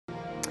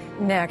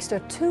Next, a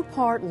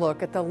two-part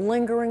look at the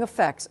lingering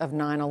effects of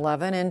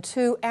 9/11 in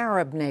two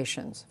Arab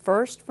nations.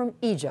 First, from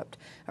Egypt,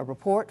 a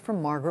report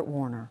from Margaret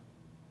Warner.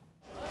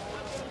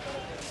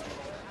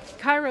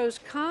 Cairo's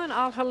Khan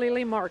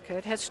al-Halili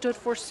market has stood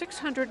for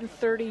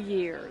 630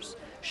 years.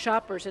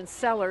 Shoppers and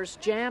sellers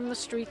jam the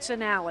streets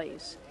and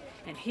alleys.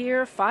 And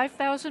here,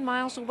 5,000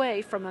 miles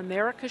away from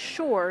America's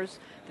shores,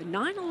 the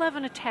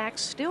 9/11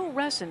 attacks still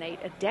resonate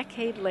a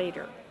decade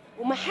later.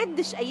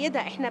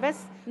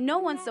 No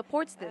one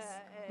supports this.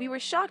 We were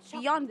shocked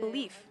beyond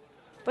belief.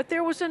 But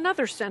there was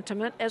another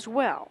sentiment as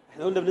well.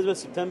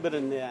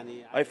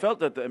 I felt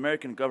that the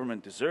American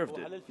government deserved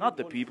it. Not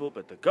the people,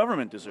 but the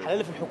government deserved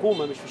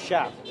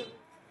it.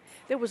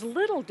 There was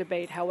little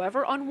debate,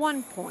 however, on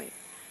one point.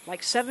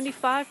 Like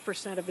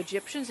 75% of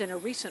Egyptians in a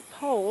recent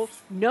poll,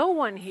 no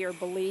one here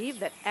believed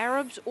that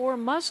Arabs or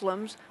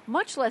Muslims,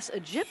 much less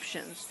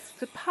Egyptians,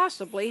 could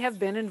possibly have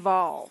been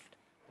involved.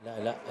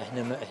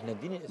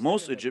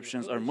 Most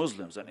Egyptians are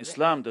Muslims, and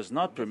Islam does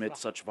not permit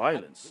such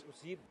violence.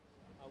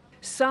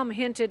 Some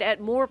hinted at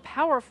more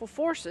powerful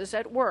forces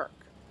at work.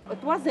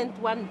 It wasn't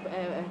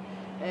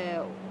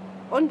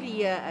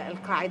only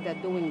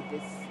Al-Qaeda doing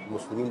this.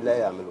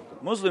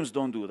 Muslims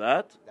don't do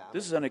that.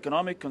 This is an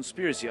economic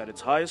conspiracy at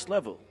its highest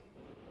level.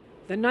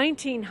 The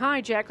 19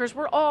 hijackers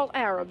were all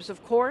Arabs,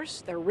 of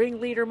course. Their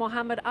ringleader,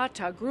 Mohammed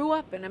Atta, grew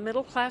up in a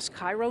middle-class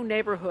Cairo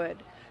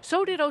neighborhood.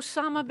 So did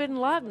Osama bin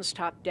Laden's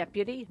top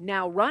deputy,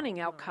 now running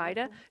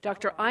al-Qaeda,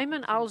 Dr.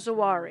 Ayman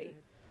al-Zawahiri.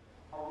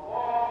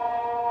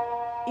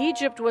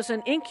 Egypt was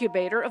an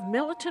incubator of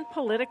militant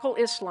political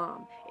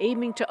Islam,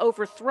 aiming to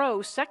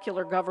overthrow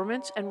secular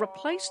governments and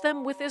replace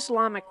them with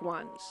Islamic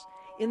ones.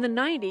 In the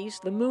 90s,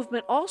 the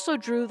movement also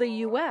drew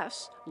the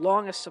U.S.,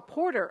 long a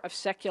supporter of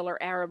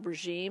secular Arab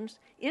regimes,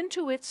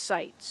 into its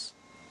sights.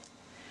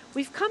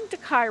 We've come to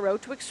Cairo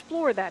to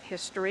explore that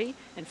history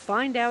and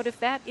find out if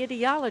that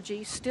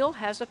ideology still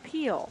has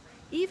appeal,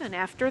 even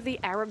after the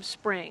Arab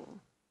Spring.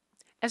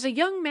 As a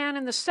young man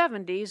in the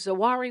 70s,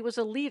 Zawahiri was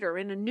a leader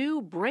in a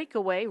new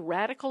breakaway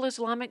radical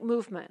Islamic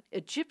movement,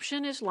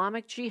 Egyptian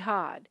Islamic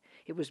Jihad.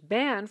 It was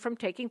banned from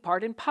taking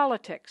part in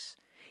politics.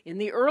 In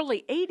the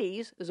early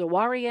 80s,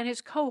 Zawahiri and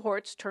his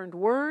cohorts turned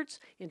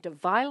words into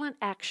violent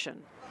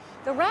action.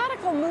 The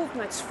radical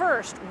movement's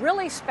first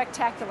really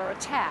spectacular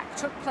attack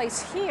took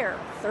place here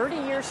 30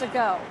 years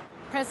ago.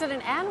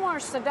 President Anwar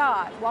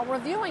Sadat, while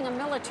reviewing a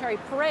military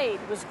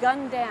parade, was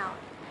gunned down.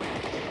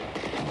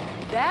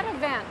 That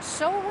event,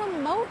 so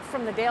remote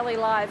from the daily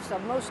lives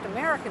of most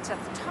Americans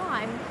at the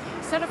time,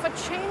 set off a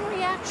chain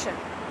reaction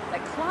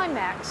that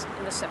climaxed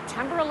in the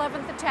September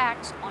 11th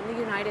attacks on the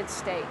United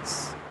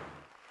States.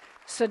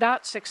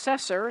 Sadat's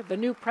successor, the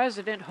new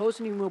president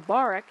Hosni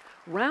Mubarak,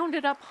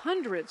 rounded up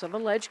hundreds of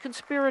alleged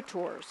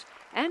conspirators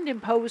and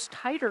imposed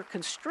tighter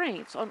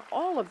constraints on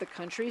all of the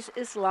country's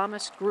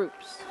Islamist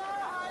groups.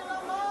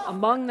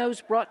 Among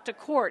those brought to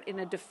court in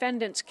a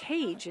defendant's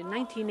cage in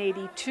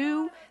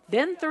 1982,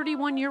 then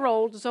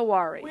 31-year-old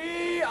Zawahiri.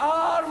 We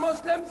are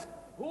Muslims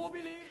who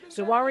believe...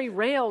 Zawahiri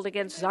railed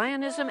against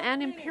Zionism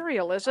and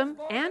imperialism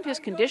and his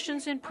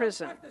conditions in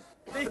prison.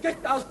 They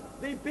kicked us,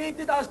 they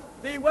beat us,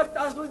 they whipped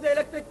us with the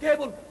electric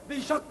cable,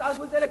 they shocked us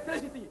with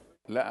electricity.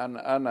 I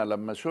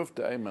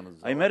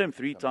met him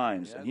 3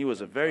 times, and he was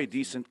a very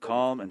decent,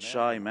 calm, and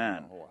shy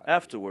man.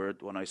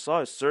 Afterward, when I saw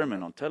his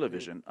sermon on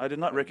television, I did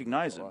not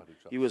recognize him.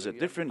 He was a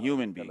different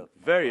human being,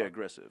 very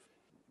aggressive.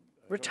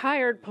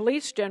 Retired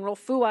Police General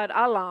Fuad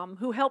Alam,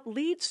 who helped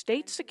lead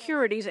State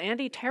Security's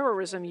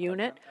anti-terrorism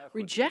unit,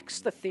 rejects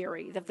the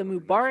theory that the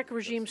Mubarak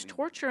regime's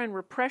torture and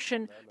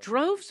repression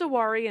drove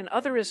Zawahiri and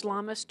other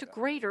Islamists to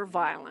greater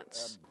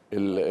violence. He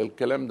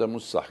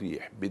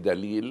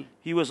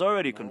was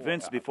already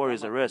convinced before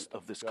his arrest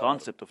of this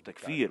concept of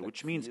takfir,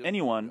 which means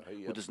anyone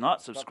who does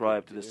not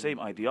subscribe to the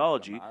same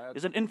ideology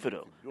is an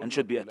infidel and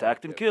should be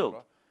attacked and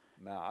killed.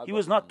 He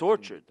was not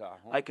tortured.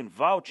 I can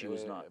vouch he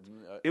was not.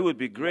 It would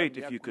be great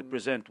if you could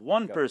present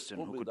one person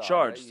who could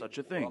charge such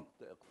a thing.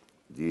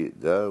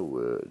 These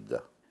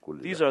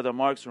are the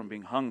marks from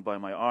being hung by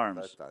my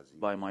arms,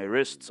 by my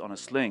wrists on a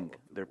sling.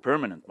 They're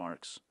permanent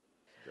marks.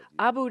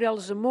 Aboud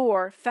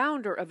el-Zamour,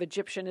 founder of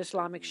Egyptian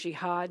Islamic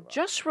Jihad,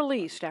 just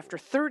released after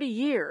 30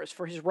 years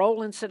for his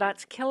role in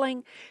Sadat's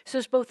killing,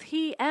 says both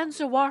he and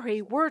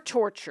Zawahiri were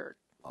tortured.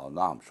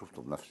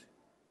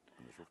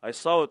 I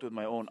saw it with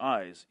my own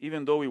eyes.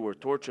 Even though we were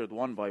tortured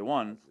one by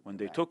one, when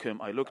they took him,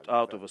 I looked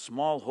out of a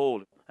small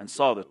hole and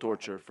saw the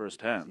torture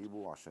firsthand.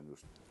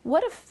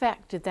 What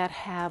effect did that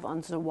have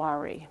on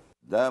Zawahiri?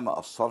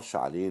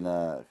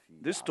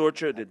 This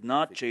torture did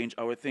not change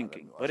our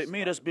thinking, but it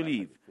made us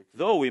believe,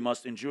 though we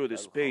must endure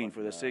this pain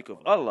for the sake of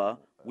Allah,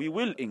 we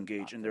will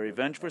engage in the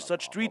revenge for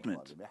such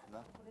treatment.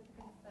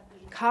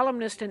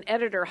 Columnist and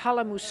editor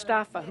Hala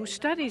Mustafa, who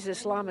studies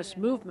Islamist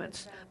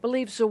movements,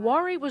 believes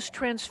Zawahiri was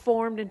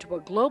transformed into a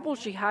global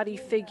jihadi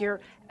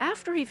figure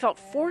after he felt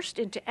forced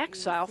into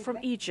exile from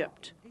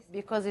Egypt.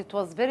 Because it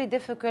was very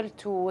difficult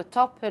to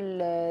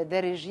topple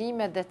the regime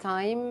at the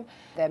time,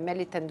 the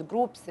militant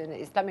groups,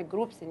 Islamic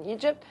groups in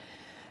Egypt.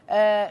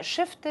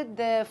 shifted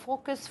the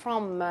focus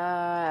from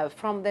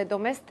the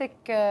domestic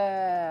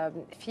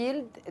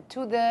field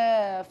to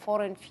the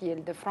foreign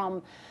field,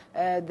 from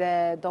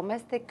the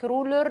domestic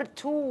ruler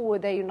to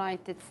the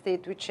United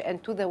States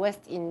and to the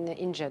West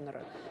in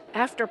general.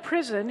 After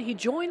prison, he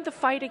joined the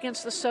fight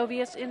against the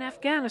Soviets in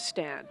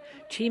Afghanistan,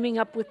 teaming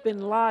up with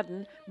bin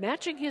Laden,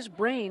 matching his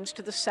brains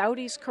to the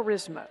Saudis'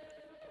 charisma.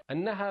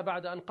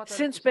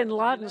 Since bin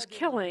Laden's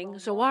killing,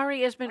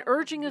 Zawahiri has been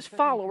urging his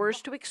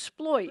followers to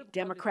exploit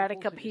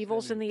democratic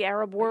upheavals in the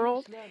Arab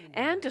world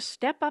and to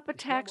step up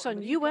attacks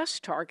on U.S.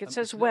 targets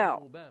as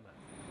well.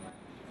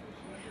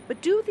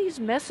 But do these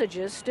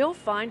messages still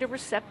find a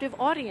receptive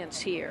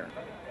audience here?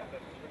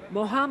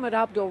 Mohammed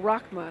Abdul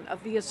Rahman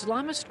of the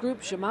Islamist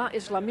group Jamaat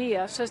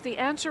Islamiyah says the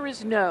answer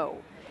is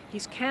no.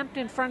 He's camped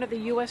in front of the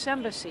U.S.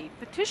 Embassy,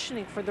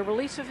 petitioning for the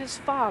release of his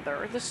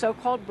father, the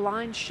so-called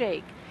blind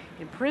sheikh,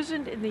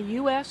 imprisoned in the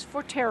U.S.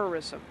 for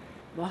terrorism.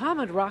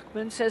 Mohammed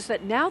Rahman says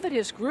that now that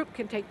his group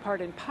can take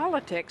part in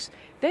politics,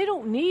 they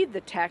don't need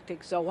the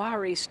tactics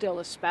Zawahiri still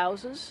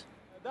espouses.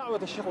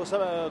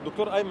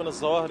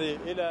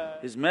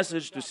 His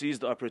message to seize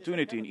the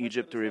opportunity in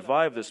Egypt to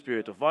revive the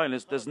spirit of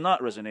violence does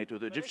not resonate with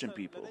the Egyptian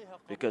people,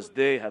 because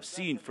they have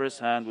seen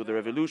firsthand with the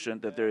revolution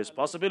that there is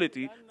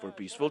possibility for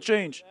peaceful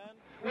change.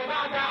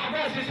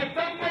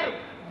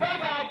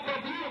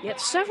 Yet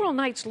several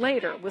nights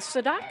later, with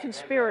Sadat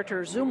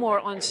conspirator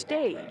Zumor on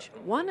stage,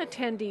 one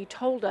attendee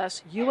told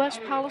us U.S.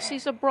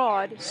 policies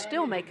abroad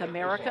still make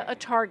America a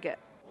target.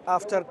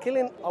 After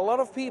killing a lot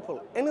of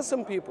people,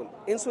 innocent people,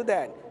 in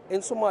Sudan, in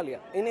Somalia,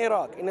 in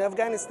Iraq, in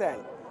Afghanistan,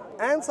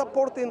 and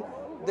supporting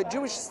the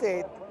Jewish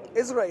state,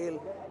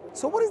 Israel,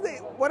 so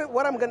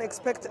what I'm going to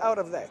expect out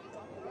of that?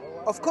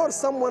 Of course,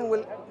 someone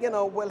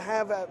will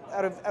have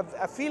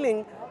a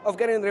feeling of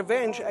getting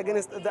revenge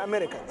against the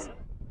Americans.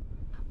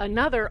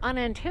 Another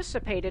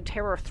unanticipated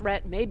terror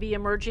threat may be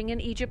emerging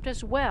in Egypt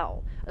as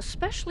well,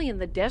 especially in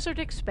the desert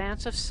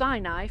expanse of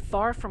Sinai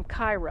far from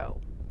Cairo.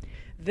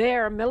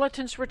 There,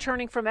 militants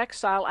returning from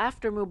exile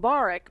after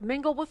Mubarak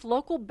mingle with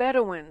local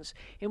Bedouins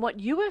in what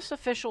U.S.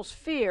 officials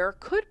fear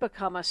could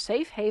become a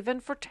safe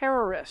haven for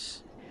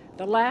terrorists.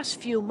 The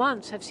last few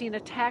months have seen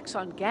attacks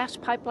on gas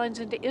pipelines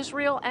into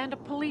Israel and a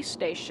police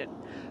station.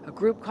 A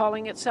group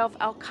calling itself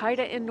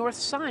Al-Qaeda in North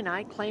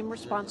Sinai claimed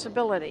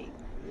responsibility.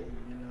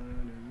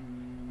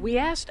 We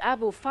asked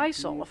Abu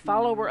Faisal, a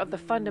follower of the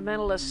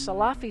fundamentalist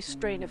Salafi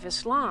strain of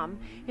Islam,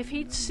 if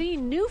he'd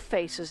seen new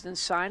faces in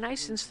Sinai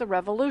since the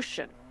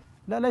revolution.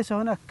 I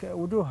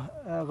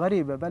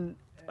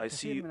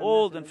see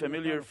old and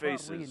familiar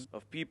faces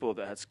of people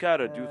that had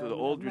scattered due to the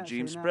old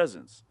regime's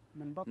presence.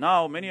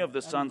 Now, many of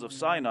the sons of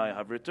Sinai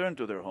have returned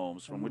to their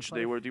homes from which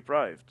they were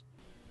deprived.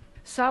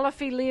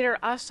 Salafi leader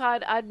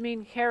Asad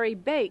Admin Harry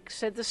Bake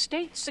said the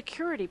state's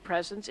security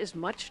presence is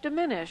much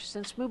diminished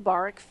since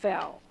Mubarak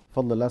fell.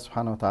 When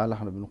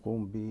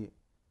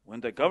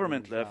the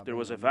government left, there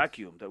was a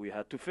vacuum that we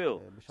had to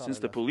fill. Since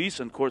the police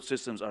and court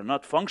systems are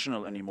not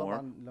functional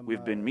anymore,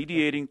 we've been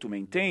mediating to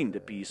maintain the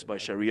peace by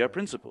Sharia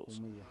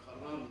principles.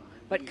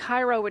 But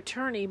Cairo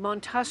attorney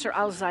Montasser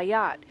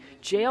al-Zayat,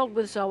 jailed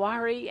with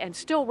Zawahiri and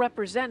still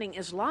representing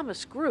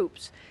Islamist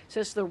groups,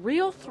 says the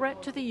real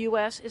threat to the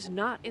U.S. is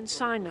not in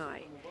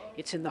Sinai.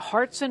 It's in the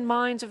hearts and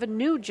minds of a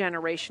new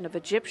generation of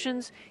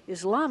Egyptians,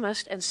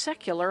 Islamist and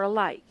secular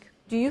alike.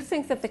 Do you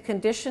think that the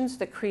conditions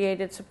that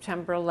created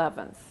September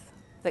 11th,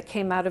 that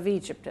came out of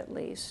Egypt at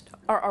least,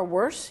 are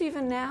worse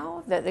even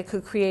now, that they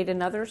could create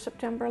another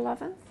September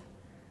 11th?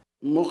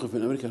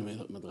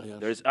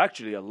 There is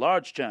actually a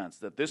large chance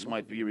that this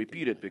might be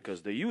repeated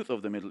because the youth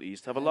of the Middle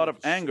East have a lot of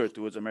anger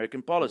towards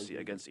American policy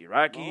against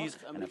Iraqis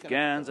and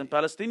Afghans and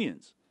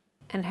Palestinians.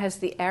 And has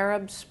the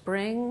Arab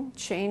Spring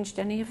changed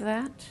any of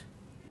that?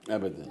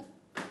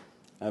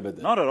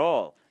 Not at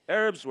all.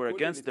 Arabs were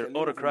against their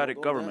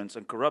autocratic governments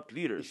and corrupt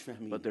leaders,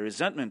 but the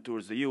resentment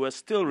towards the U.S.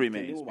 still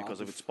remains because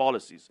of its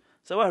policies.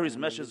 Zawahiri's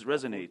message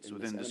resonates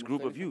within this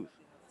group of youth.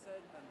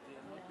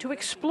 To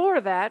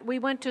explore that, we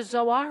went to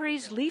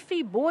Zawahiri's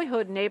leafy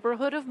boyhood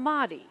neighborhood of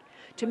Mahdi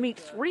to meet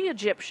 3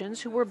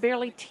 Egyptians who were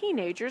barely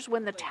teenagers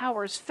when the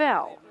towers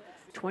fell.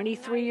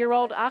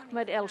 23-year-old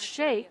Ahmed El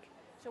Sheikh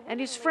and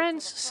his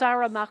friends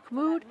Sarah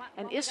Mahmoud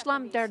and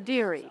Islam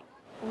Dardiri.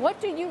 What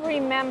do you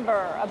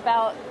remember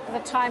about the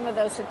time of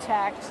those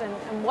attacks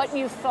and what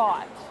you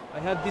thought? I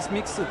had this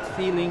mixed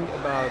feeling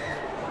of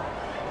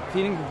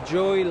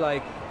joy,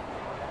 like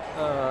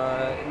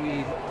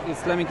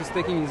Islamic is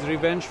taking his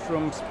revenge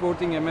from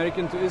supporting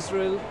American to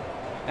Israel,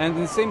 and at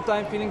the same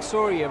time feeling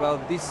sorry about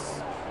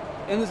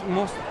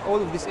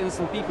all of these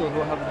innocent people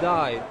who have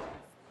died.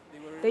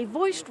 They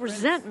voiced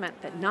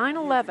resentment that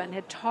 9/11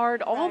 had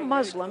tarred all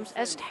Muslims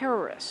as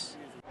terrorists.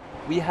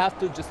 We have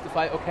to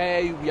justify,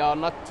 okay, we are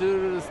not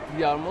terrorists,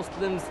 we are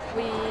Muslims.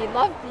 We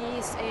love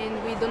peace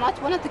and we do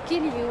not want to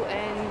kill you,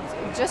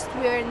 and just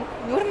we're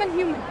normal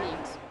human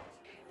beings.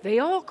 They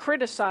all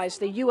criticized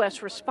the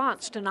U.S.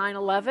 response to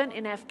 9/11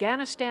 in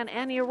Afghanistan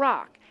and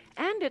Iraq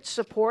and its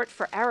support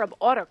for Arab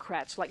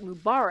autocrats like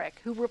Mubarak,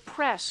 who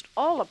repressed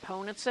all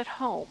opponents at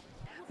home.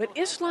 But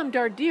Islam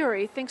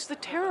Dardiri thinks the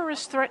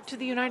terrorist threat to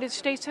the United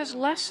States has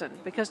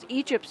lessened because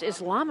Egypt's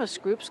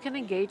Islamist groups can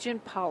engage in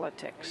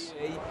politics.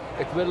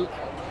 It will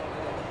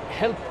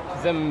help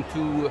them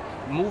to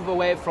move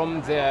away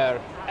from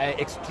their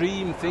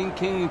extreme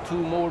thinking to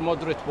more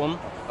moderate one.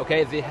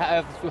 Okay, they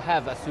have to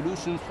have a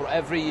solution for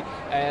every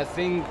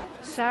thing.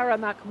 Sarah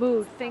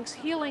Mahmoud thinks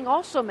healing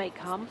also may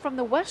come from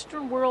the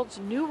Western world's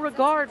new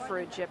regard for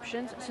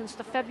Egyptians since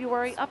the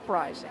February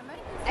uprising.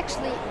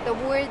 Actually, the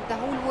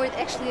whole world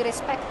actually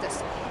respects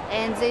us,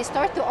 and they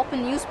start to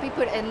open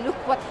newspaper and look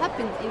what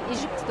happened in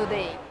Egypt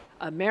today.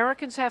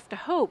 Americans have to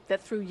hope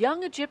that through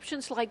young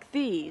Egyptians like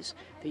these,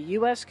 the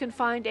U.S. can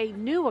find a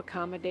new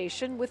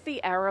accommodation with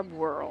the Arab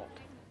world.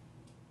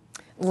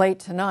 Late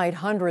tonight,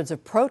 hundreds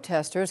of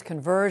protesters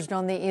converged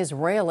on the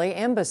Israeli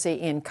embassy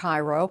in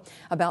Cairo.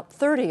 About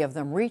 30 of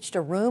them reached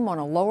a room on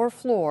a lower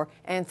floor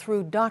and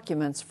threw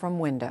documents from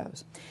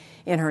windows.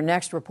 In her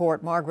next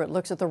report, Margaret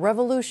looks at the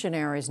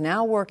revolutionaries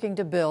now working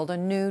to build a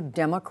new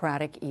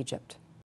democratic Egypt.